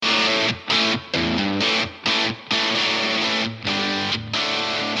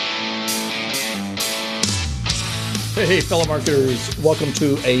Hey, fellow marketers. Welcome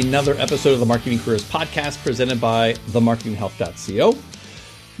to another episode of the Marketing Careers Podcast presented by themarketinghelp.co,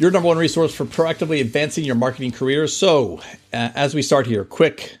 your number one resource for proactively advancing your marketing career. So as we start here,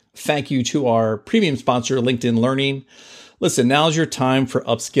 quick thank you to our premium sponsor, LinkedIn Learning. Listen, now's your time for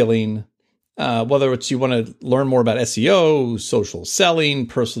upskilling, whether it's you want to learn more about SEO, social selling,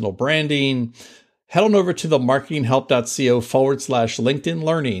 personal branding. Head on over to themarketinghelp.co/LinkedIn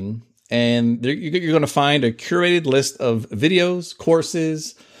Learning. And you're going to find a curated list of videos,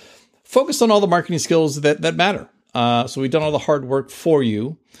 courses, focused on all the marketing skills that matter. So we've done all the hard work for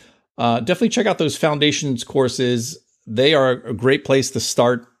you. Definitely check out those foundations courses. They are a great place to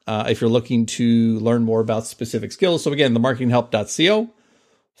start if you're looking to learn more about specific skills. So again,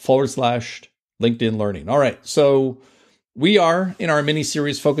 themarketinghelp.co/LinkedIn Learning. All right. So we are in our mini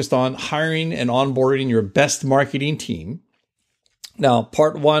series focused on hiring and onboarding your best marketing team. Now,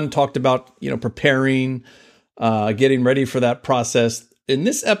 part one talked about, preparing, getting ready for that process. In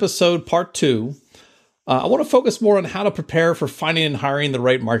this episode, part two, I want to focus more on how to prepare for finding and hiring the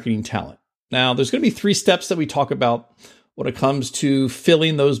right marketing talent. Now, there's going to be 3 steps that we talk about when it comes to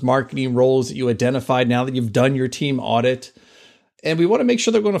filling those marketing roles that you identified now that you've done your team audit. And we want to make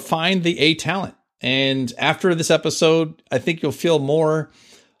sure they're going to find the A talent. And after this episode, I think you'll feel more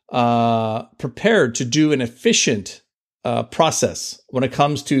prepared to do an efficient process when it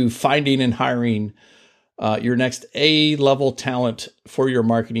comes to finding and hiring your next A-level talent for your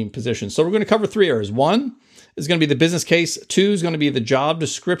marketing position. So we're going to cover 3 areas. 1 is going to be the business case. 2 is going to be the job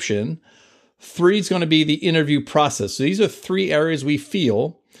description. 3 is going to be the interview process. So these are 3 areas we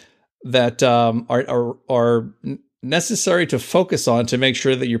feel that are necessary to focus on to make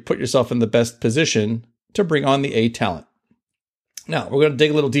sure that you put yourself in the best position to bring on the A talent. Now, we're going to dig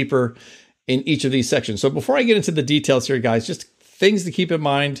a little deeper in each of these sections. So before I get into the details here, guys, just things to keep in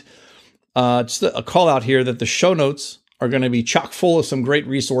mind. Just a call out here that the show notes are going to be chock full of some great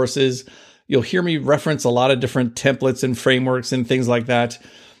resources. You'll hear me reference a lot of different templates and frameworks and things like that.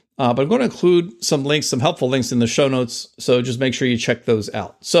 But I'm going to include some links, some helpful links in the show notes. So just make sure you check those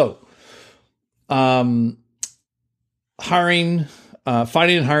out. So hiring,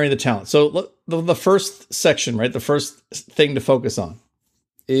 finding and hiring the talent. So the first section, right? The first thing to focus on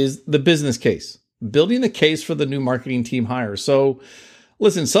is the business case, building the case for the new marketing team hire. So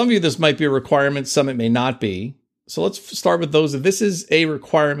listen, some of you, this might be a requirement, some it may not be. So let's start with those. If this is a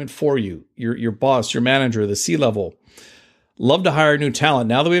requirement for you, your boss, your manager, the C-level, love to hire new talent.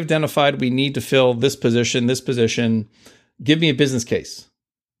 Now that we've identified we need to fill this position, give me a business case.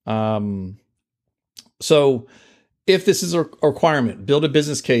 So if this is a requirement, build a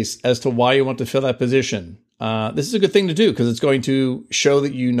business case as to why you want to fill that position. This is a good thing to do because it's going to show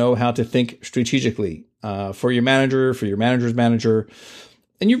that you know how to think strategically for your manager, for your manager's manager.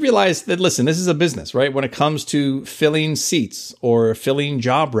 And you realize that, listen, this is a business, right? When it comes to filling seats or filling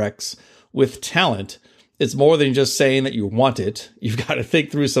job recs with talent, it's more than just saying that you want it. You've got to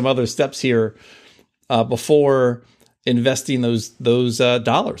think through some other steps here before investing those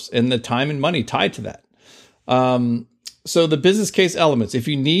dollars and the time and money tied to that. So the business case elements, if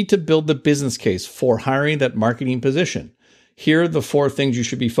you need to build the business case for hiring that marketing position, here are the 4 things you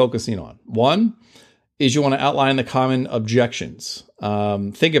should be focusing on. 1 is you want to outline the common objections.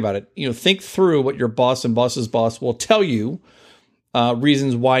 Think about it. Think through what your boss and boss's boss will tell you,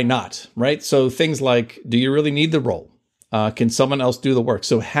 reasons why not, right? So things like, do you really need the role? Can someone else do the work?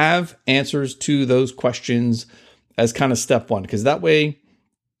 So have answers to those questions as kind of step 1, because that way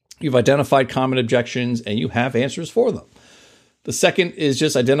you've identified common objections and you have answers for them. The second is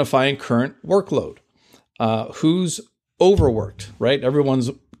just identifying current workload. Who's overworked, right?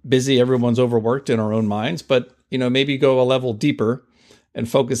 Everyone's busy, everyone's overworked in our own minds, but maybe go a level deeper and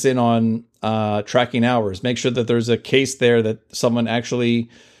focus in on tracking hours. Make sure that there's a case there that someone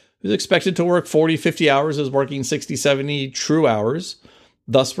actually who's expected to work 40, 50 hours is working 60, 70 true hours,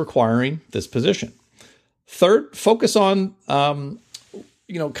 thus requiring this position. Third, focus on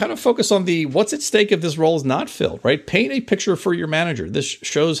focus on the what's at stake if this role is not filled, right? Paint a picture for your manager. This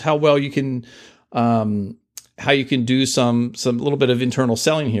shows how well you can do some little bit of internal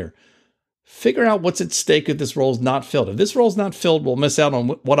selling here. Figure out what's at stake if this role is not filled. If this role is not filled, we'll miss out on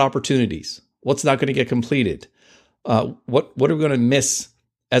what opportunities, what's not going to get completed, what are we going to miss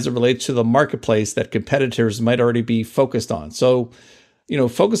as it relates to the marketplace that competitors might already be focused on. So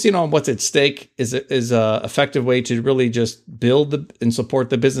focusing on what's at stake is a effective way to really just build and support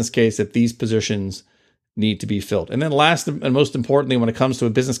the business case that these positions need to be filled. And then last and most importantly, when it comes to a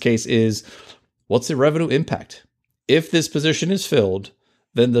business case is what's the revenue impact? If this position is filled,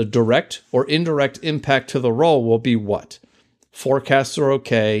 then the direct or indirect impact to the role will be what? Forecasts are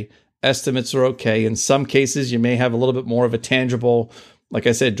okay. estimates are okay. In some cases, you may have a little bit more of a tangible, like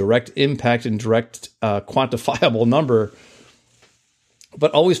I said, direct impact and direct quantifiable number.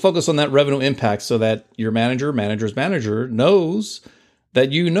 But always focus on that revenue impact so that your manager's manager knows that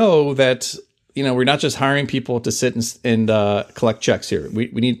we're not just hiring people to sit and collect checks here.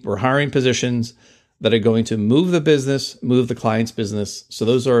 We're hiring positions that are going to move the business, move the client's business. So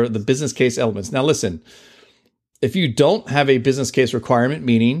those are the business case elements. Now, listen, if you don't have a business case requirement,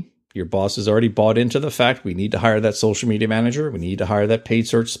 meaning your boss has already bought into the fact we need to hire that social media manager, we need to hire that paid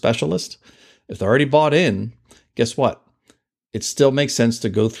search specialist. If they're already bought in, guess what? It still makes sense to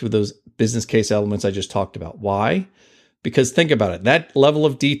go through those business case elements I just talked about. Why? Because think about it. That level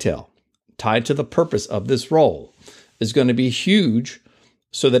of detail tied to the purpose of this role is going to be huge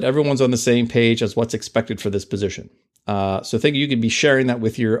so that everyone's on the same page as what's expected for this position. So think you could be sharing that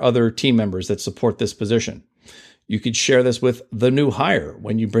with your other team members that support this position. You could share this with the new hire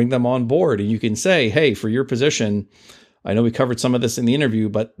when you bring them on board, and you can say, hey, for your position, I know we covered some of this in the interview,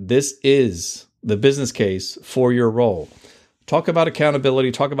 but this is the business case for your role. Talk about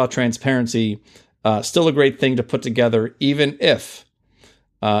accountability, talk about transparency. Still a great thing to put together, even if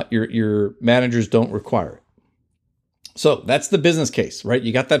your managers don't require it. So that's the business case, right?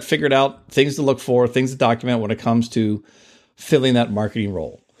 You got that figured out, things to look for, things to document when it comes to filling that marketing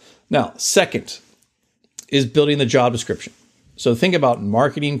role. Now, second is building the job description. So think about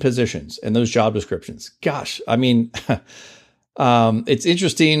marketing positions and those job descriptions. Gosh, I mean, it's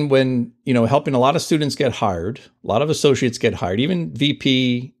interesting when, helping a lot of students get hired, a lot of associates get hired, even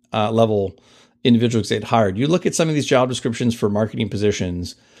VP level individuals get hired. You look at some of these job descriptions for marketing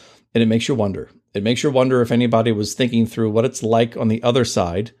positions, and it makes you wonder. It makes you wonder if anybody was thinking through what it's like on the other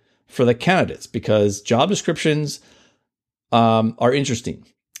side for the candidates, because job descriptions are interesting.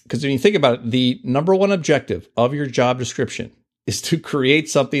 Because when you think about it, the number one objective of your job description is to create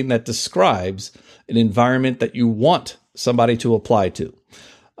something that describes an environment that you want somebody to apply to.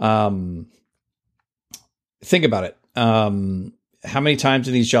 Think about it. How many times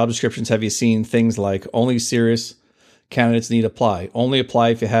in these job descriptions have you seen things like only serious candidates need apply, only apply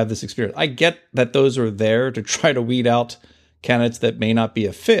if you have this experience? I get that those are there to try to weed out candidates that may not be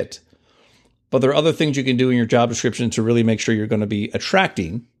a fit, but there are other things you can do in your job description to really make sure you're going to be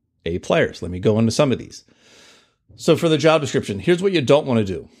attracting A players. Let me go into some of these. So for the job description, here's what you don't want to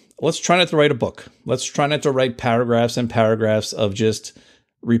do. Let's try not to write a book. Let's try not to write paragraphs and paragraphs of just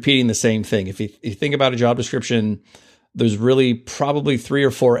repeating the same thing. If you think about a job description, there's really probably 3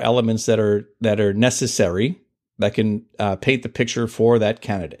 or 4 elements that are necessary that can paint the picture for that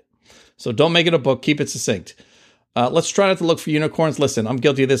candidate. So don't make it a book. Keep it succinct. Let's try not to look for unicorns. Listen, I'm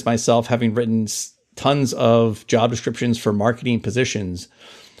guilty of this myself, having written tons of job descriptions for marketing positions.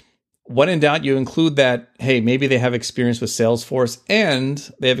 When in doubt, you include that, hey, maybe they have experience with Salesforce,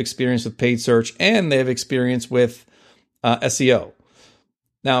 and they have experience with paid search, and they have experience with SEO.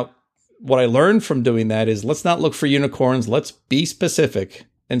 Now, what I learned from doing that is let's not look for unicorns. Let's be specific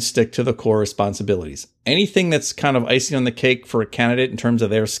and stick to the core responsibilities. Anything that's kind of icing on the cake for a candidate in terms of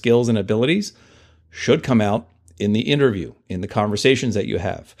their skills and abilities should come out in the interview, in the conversations that you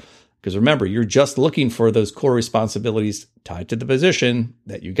have. Because remember, you're just looking for those core responsibilities tied to the position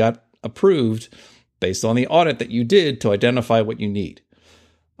that you got approved based on the audit that you did to identify what you need.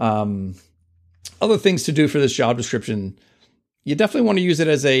 Other things to do for this job description, you definitely want to use it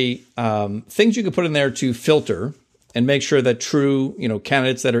as a things you can put in there to filter and make sure that true,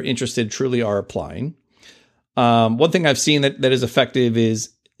 candidates that are interested truly are applying. One thing I've seen that is effective is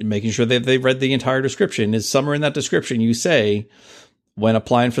making sure that they've read the entire description. Is somewhere in that description you say, when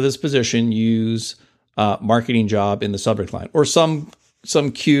applying for this position, use marketing job in the subject line, or some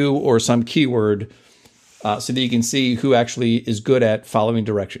cue or some keyword so that you can see who actually is good at following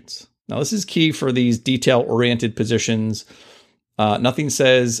directions. Now, this is key for these detail-oriented positions. Nothing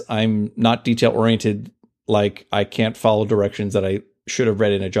says I'm not detail-oriented like I can't follow directions that I should have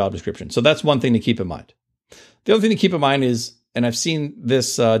read in a job description. So that's one thing to keep in mind. The other thing to keep in mind is, and I've seen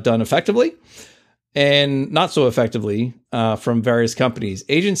this done effectively and not so effectively from various companies,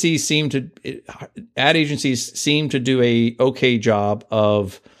 ad agencies seem to do a okay job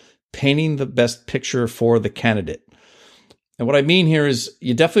of painting the best picture for the candidate. And what I mean here is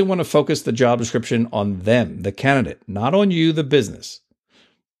you definitely want to focus the job description on them, the candidate, not on you, the business.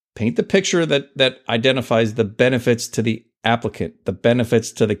 Paint the picture that identifies the benefits to the applicant, the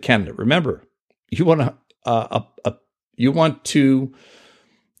benefits to the candidate. Remember, you want to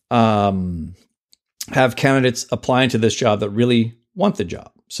have candidates applying to this job that really want the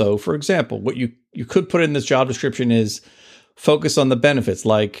job. So, for example, what you could put in this job description is focus on the benefits,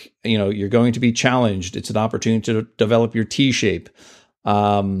 like, you're going to be challenged. It's an opportunity to develop your T-shape.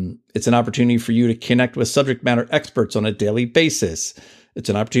 It's an opportunity for you to connect with subject matter experts on a daily basis. It's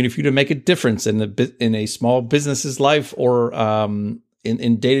an opportunity for you to make a difference in a small business's life or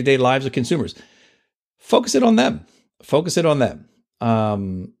in day-to-day lives of consumers. Focus it on them. Focus it on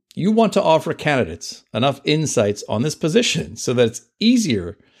them. You want to offer candidates enough insights on this position so that it's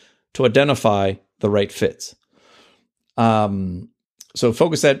easier to identify the right fits. So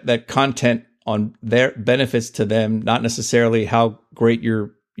focus that content on their benefits to them, not necessarily how great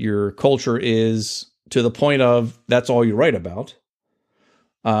your culture is, to the point of that's all you write about.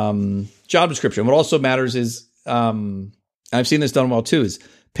 Job description. What also matters is, I've seen this done well too, is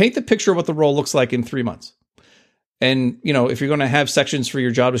paint the picture of what the role looks like in 3 months. And, if you're going to have sections for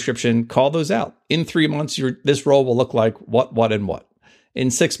your job description, call those out. In 3 months, this role will look like what, and what. In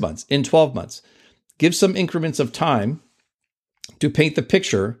 6 months, in 12 months. Give some increments of time to paint the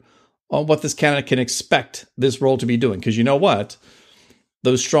picture on what this candidate can expect this role to be doing. Because you know what?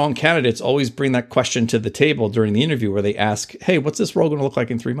 Those strong candidates always bring that question to the table during the interview where they ask, hey, what's this role going to look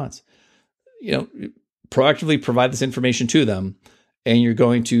like in 3 months? Proactively provide this information to them, and you're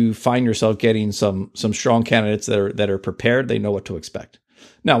going to find yourself getting some strong candidates that are prepared. They know what to expect.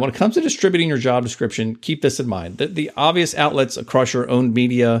 Now, when it comes to distributing your job description, keep this in mind. The obvious outlets across your own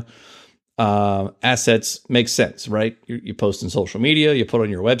media assets make sense, right? You post in social media, you put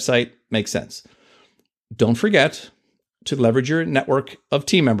on your website, makes sense. Don't forget to leverage your network of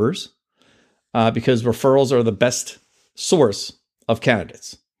team members because referrals are the best source of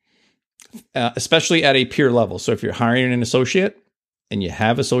candidates, especially at a peer level. So if you're hiring an associate and you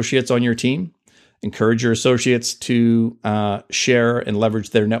have associates on your team, encourage your associates to share and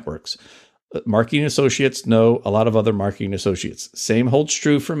leverage their networks. Marketing associates know a lot of other marketing associates. Same holds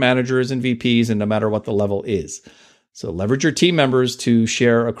true for managers and VPs, and no matter what the level is. So leverage your team members to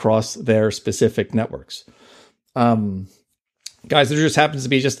share across their specific networks. Guys, there just happens to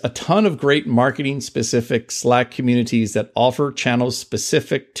be just a ton of great marketing specific Slack communities that offer channels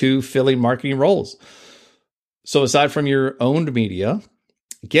specific to filling marketing roles. So aside from your owned media,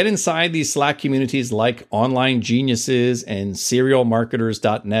 get inside these Slack communities like Online Geniuses and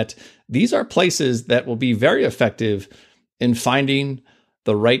serialmarketers.net. These are places that will be very effective in finding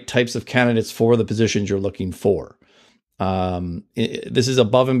the right types of candidates for the positions you're looking for. This is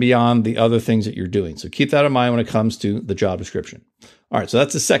above and beyond the other things that you're doing. So keep that in mind when it comes to the job description. All right, so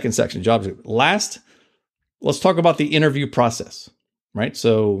that's the second section, job description. Last, let's talk about the interview process, right?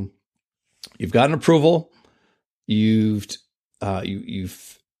 So you've got an approval. You've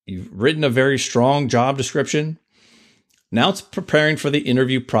written a very strong job description. Now it's preparing for the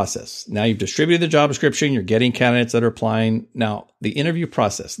interview process. Now you've distributed the job description. You're getting candidates that are applying. Now the interview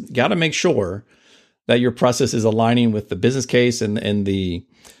process, got to make sure that your process is aligning with the business case and the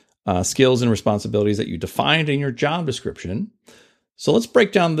skills and responsibilities that you defined in your job description. So let's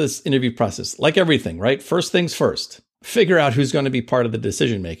break down this interview process. Like everything, right? First things first, figure out who's going to be part of the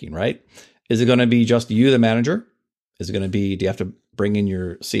decision making, right? Is it going to be just you, the manager? Is it going to be, do you have to bring in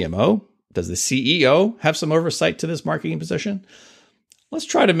your CMO? Does the CEO have some oversight to this marketing position? Let's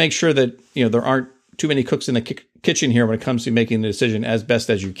try to make sure that, there aren't too many cooks in the kitchen here when it comes to making the decision as best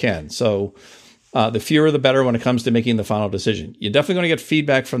as you can. So the fewer, the better when it comes to making the final decision. You're definitely going to get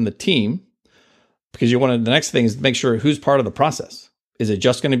feedback from the team because the next thing is to make sure who's part of the process. Is it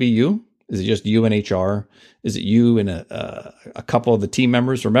just going to be you? Is it just you and HR? Is it you and a couple of the team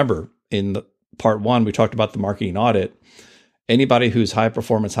members? Remember, in the part one, we talked about the marketing audit. Anybody who's high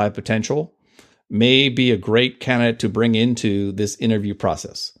performance, high potential may be a great candidate to bring into this interview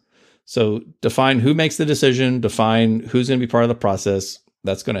process. So define who makes the decision, define who's going to be part of the process.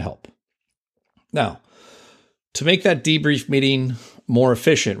 That's going to help. Now, to make that debrief meeting more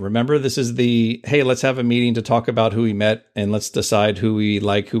efficient, remember this is hey, let's have a meeting to talk about who we met and let's decide who we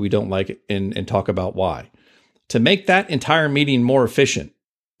like, who we don't like, and talk about why. To make that entire meeting more efficient,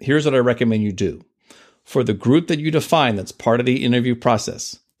 here's what I recommend you do. For the group that you define that's part of the interview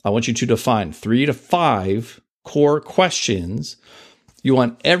process, I want you to define 3 to 5 core questions you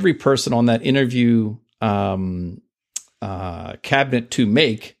want every person on that interview cabinet to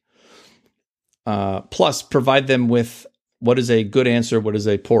make, plus provide them with what is a good answer, what is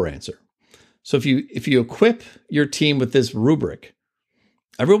a poor answer. So if you equip your team with this rubric,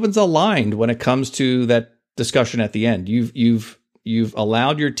 everyone's aligned when it comes to that discussion at the end. You've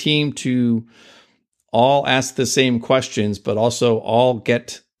allowed your team to all ask the same questions, but also all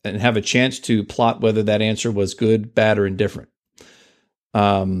get and have a chance to plot whether that answer was good, bad, or indifferent.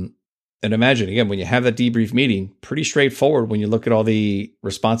 And imagine, again, when you have that debrief meeting, pretty straightforward when you look at all the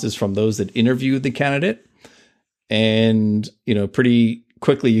responses from those that interviewed the candidate. And, pretty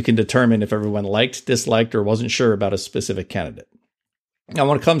quickly you can determine if everyone liked, disliked, or wasn't sure about a specific candidate. Now,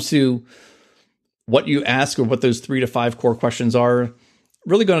 when it comes to what you ask or what those 3 to 5 core questions are,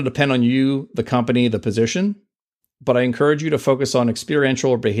 really going to depend on you, the company, the position. But I encourage you to focus on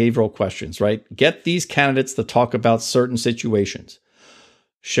experiential or behavioral questions, right? Get these candidates to talk about certain situations.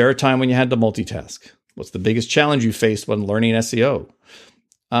 Share a time when you had to multitask. What's the biggest challenge you faced when learning SEO?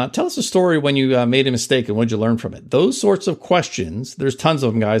 Tell us a story when you made a mistake and what did you learn from it? Those sorts of questions, there's tons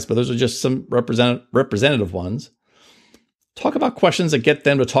of them, guys, but those are just some representative ones. Talk about questions that get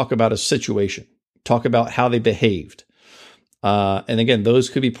them to talk about a situation. Talk about how they behaved. And again, those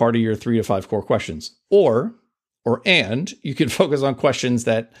could be part of your 3 to 5 core questions. And you can focus on questions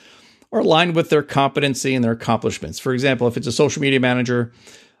that are aligned with their competency and their accomplishments. For example, if it's a social media manager,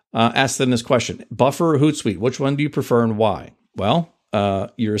 ask them this question: Buffer or Hootsuite, which one do you prefer and why? Well,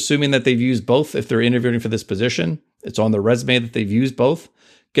 you're assuming that they've used both. If they're interviewing for this position, it's on their resume that they've used both.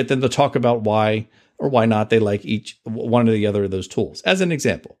 Get them to talk about why or why not they like each one or the other of those tools. As an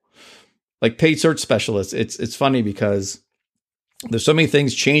example, like paid search specialists, it's funny because there's so many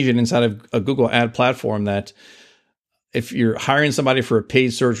things changing inside of a Google ad platform that if you're hiring somebody for a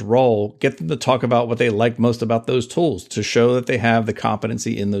paid search role, get them to talk about what they like most about those tools to show that they have the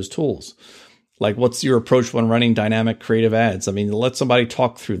competency in those tools. Like, what's your approach when running dynamic creative ads? I mean, let somebody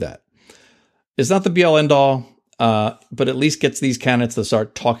talk through that. It's not the be all end all, but at least gets these candidates to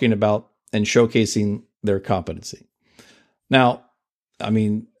start talking about and showcasing their competency. Now, I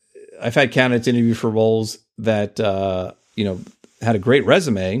mean, I've had candidates interview for roles that, had a great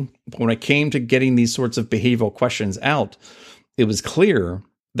resume. But when it came to getting these sorts of behavioral questions out, it was clear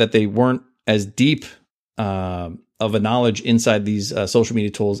that they weren't as deep of a knowledge inside these social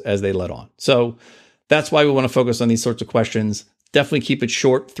media tools as they let on. So that's why we want to focus on these sorts of questions. Definitely keep it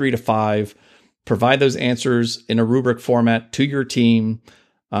short, 3 to 5. Provide those answers in a rubric format to your team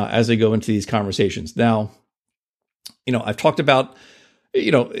as they go into these conversations. Now, I've talked about,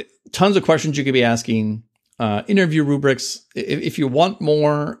 tons of questions you could be asking. Interview rubrics. If you want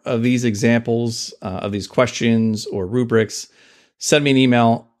more of these examples of these questions or rubrics, send me an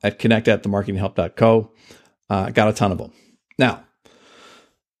email at connect@themarketinghelp.co. I got a ton of them. Now,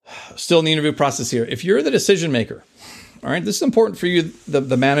 still in the interview process here. If you're the decision maker, all right, this is important for you,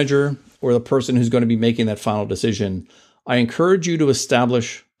 the manager or the person who's going to be making that final decision. I encourage you to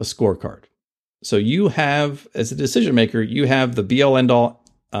establish a scorecard. So you have, as a decision maker, you have the be all end all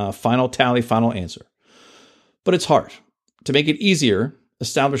final tally, final answer. But it's hard. To make it easier,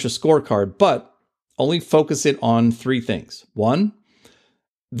 establish a scorecard, but only focus it on 3 things. 1,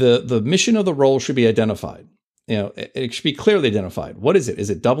 the mission of the role should be identified. It should be clearly identified. What is it?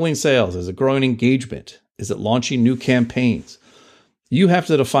 Is it doubling sales? Is it growing engagement? Is it launching new campaigns? You have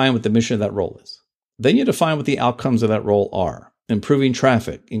to define what the mission of that role is. Then you define what the outcomes of that role are: improving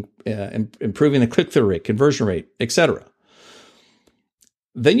traffic, improving the click-through rate, conversion rate, etc.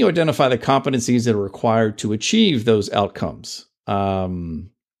 Then you identify the competencies that are required to achieve those outcomes.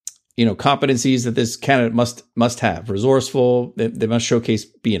 Competencies that this candidate must have: resourceful, they must showcase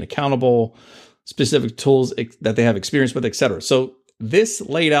being accountable, specific tools that they have experience with, etc. So this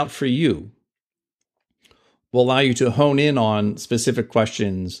laid out for you will allow you to hone in on specific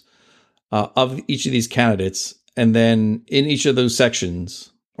questions of each of these candidates. And then in each of those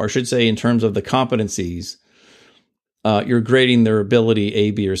sections, or I should say in terms of the competencies, you're grading their ability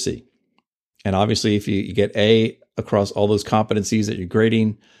A, B, or C. And obviously, if you get A across all those competencies that you're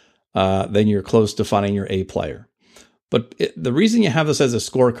grading, then you're close to finding your A player. But the reason you have this as a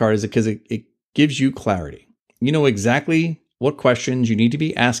scorecard is because it gives you clarity. You know exactly what questions you need to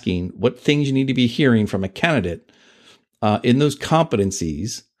be asking, what things you need to be hearing from a candidate in those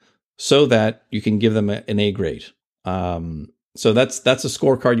competencies so that you can give them an A grade. So that's a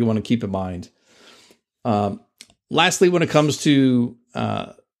scorecard you want to keep in mind. Lastly, when it comes to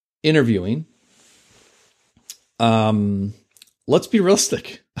interviewing, let's be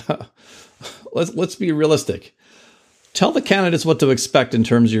realistic. Let's be realistic. Tell the candidates what to expect in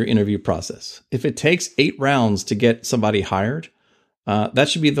terms of your interview process. If it takes 8 rounds to get somebody hired, that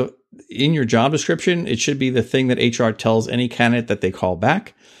should be in your job description. It should be the thing that HR tells any candidate that they call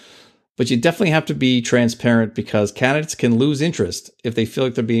back. But you definitely have to be transparent because candidates can lose interest if they feel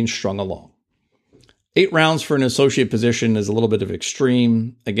like they're being strung along. 8 rounds for an associate position is a little bit of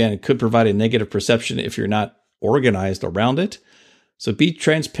extreme. Again, it could provide a negative perception if you're not organized around it. So be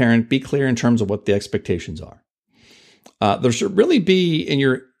transparent, be clear in terms of what the expectations are. There should really be in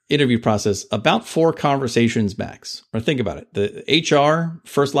your interview process about 4 conversations max. Or think about it. The HR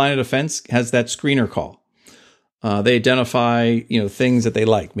first line of defense has that screener call. They identify, things that they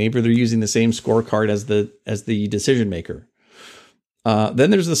like. Maybe they're using the same scorecard as the decision maker. Then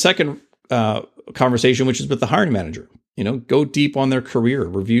there's the second conversation, which is with the hiring manager. Go deep on their career,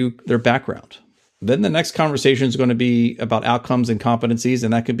 review their background. Then the next conversation is going to be about outcomes and competencies,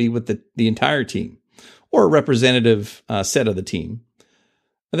 and that could be with the entire team or a representative set of the team.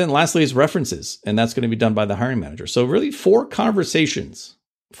 And then lastly is references, and that's going to be done by the hiring manager. So really 4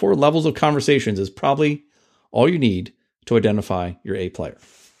 levels of conversations is probably all you need to identify your A player.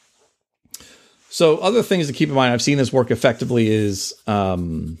 So other things to keep in mind, I've seen this work effectively is,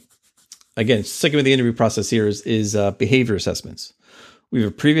 again, sticking with the interview process here is behavior assessments. We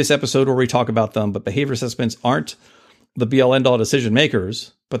have a previous episode where we talk about them, but behavior assessments aren't the be-all end-all decision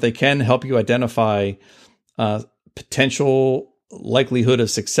makers, but they can help you identify potential likelihood of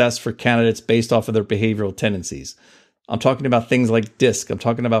success for candidates based off of their behavioral tendencies. I'm talking about things like DISC. I'm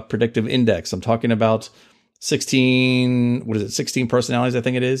talking about predictive index. I'm talking about 16 personalities, I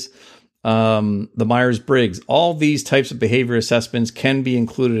think it is. The Myers-Briggs. All these types of behavior assessments can be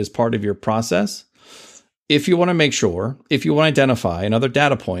included as part of your process if you want to make sure, if you want to identify another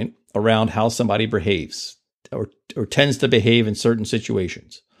data point around how somebody behaves or tends to behave in certain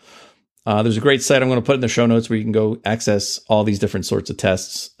situations. There's a great site I'm going to put in the show notes where you can go access all these different sorts of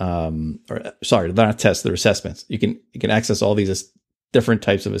tests. They're not tests, they're assessments. You can access all these different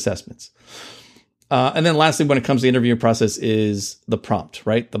types of assessments. And then lastly, when it comes to the interviewing process is the prompt,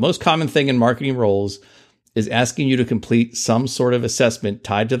 right? The most common thing in marketing roles is asking you to complete some sort of assessment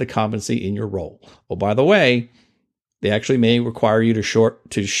tied to the competency in your role. Oh, by the way, they actually may require you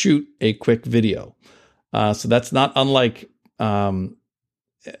to shoot a quick video. So that's not unlike a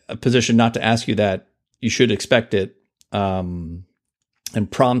position not to ask you that. You should expect it. And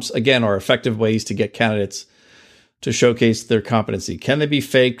prompts, again, are effective ways to get candidates to showcase their competency. Can they be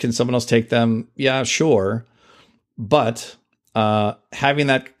faked? Can someone else take them? Yeah, sure. But having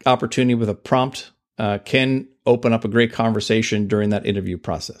that opportunity with a prompt can open up a great conversation during that interview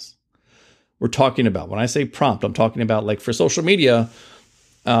process. We're talking about, when I say prompt, I'm talking about like for social media,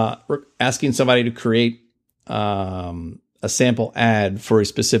 we're asking somebody to create a sample ad for a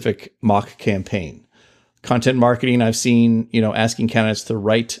specific mock campaign. Content marketing, I've seen, asking candidates to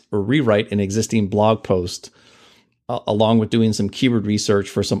write or rewrite an existing blog post along with doing some keyword research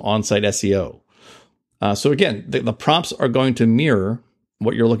for some on-site SEO. So again, the prompts are going to mirror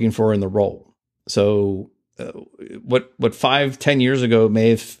what you're looking for in the role. So what 5-10 years ago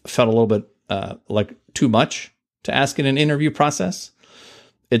may have felt a little bit like too much to ask in an interview process,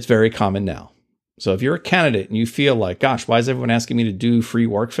 it's very common now. So if you're a candidate and you feel like, gosh, why is everyone asking me to do free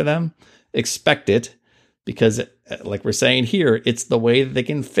work for them? Expect it, because like we're saying here, it's the way that they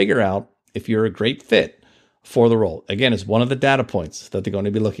can figure out if you're a great fit for the role. Again, it's one of the data points that they're going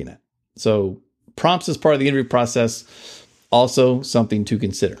to be looking at. So prompts as part of the interview process, also something to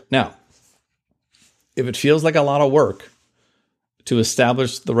consider. Now, if it feels like a lot of work to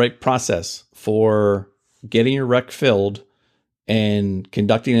establish the right process for getting your rec filled and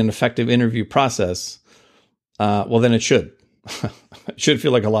conducting an effective interview process, well, then it should. It should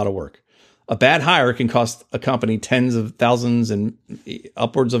feel like a lot of work. A bad hire can cost a company tens of thousands and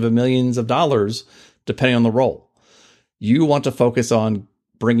upwards of millions of dollars, depending on the role. You want to focus on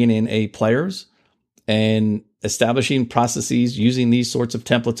bringing in A players, and establishing processes using these sorts of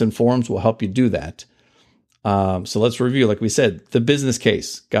templates and forms will help you do that. So let's review, like we said, the business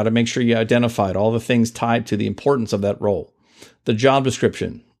case. Got to make sure you identified all the things tied to the importance of that role. The job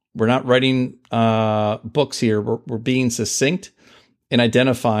description. We're not writing books here. We're being succinct in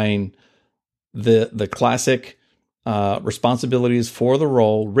identifying the classic responsibilities for the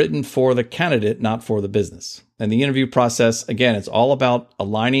role written for the candidate, not for the business. And the interview process, again, it's all about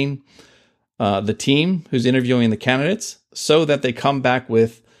aligning the team who's interviewing the candidates so that they come back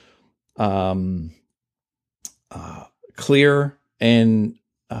with clear and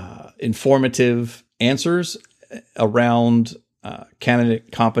informative answers around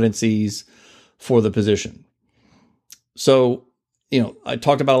candidate competencies for the position. So, I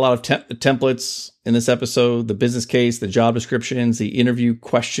talked about a lot of templates in this episode: the business case, the job descriptions, the interview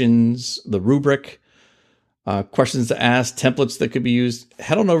questions, the rubric, questions to ask, templates that could be used.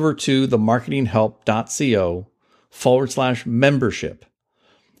 Head on over to themarketinghelp.co/membership.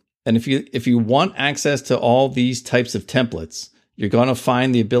 And if you want access to all these types of templates, you're going to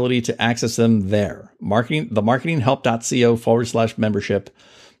find the ability to access them there. Themarketinghelp.co/membership.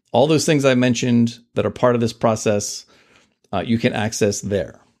 All those things I mentioned that are part of this process, you can access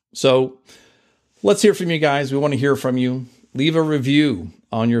there. So let's hear from you guys. We want to hear from you. Leave a review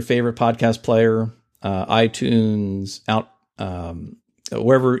on your favorite podcast player, iTunes,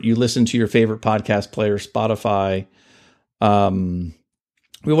 wherever you listen to your favorite podcast player, Spotify.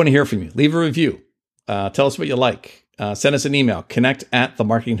 We want to hear from you. Leave a review. Tell us what you like. send us an email,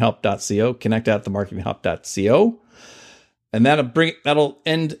 connect@themarketinghelp.co, connect@themarketinghelp.co. And that'll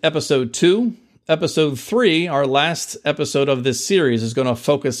end episode 2. Episode 3, our last episode of this series, is going to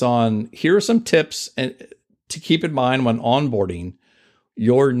focus on, here are some tips to keep in mind when onboarding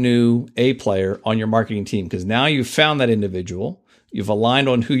your new A player on your marketing team. Because now you've found that individual, you've aligned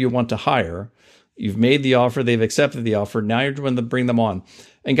on who you want to hire, you've made the offer, they've accepted the offer, now you're going to bring them on.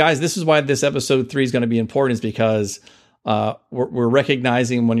 And guys, this is why this episode 3 is going to be important, is because we're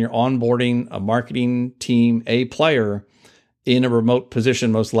recognizing when you're onboarding a marketing team A player in a remote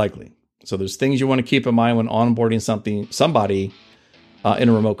position, most likely. So there's things you want to keep in mind when onboarding somebody in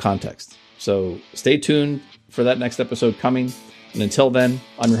a remote context. So stay tuned for that next episode coming. And until then,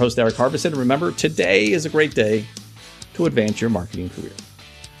 I'm your host, Eric Harbison. And remember, today is a great day to advance your marketing career.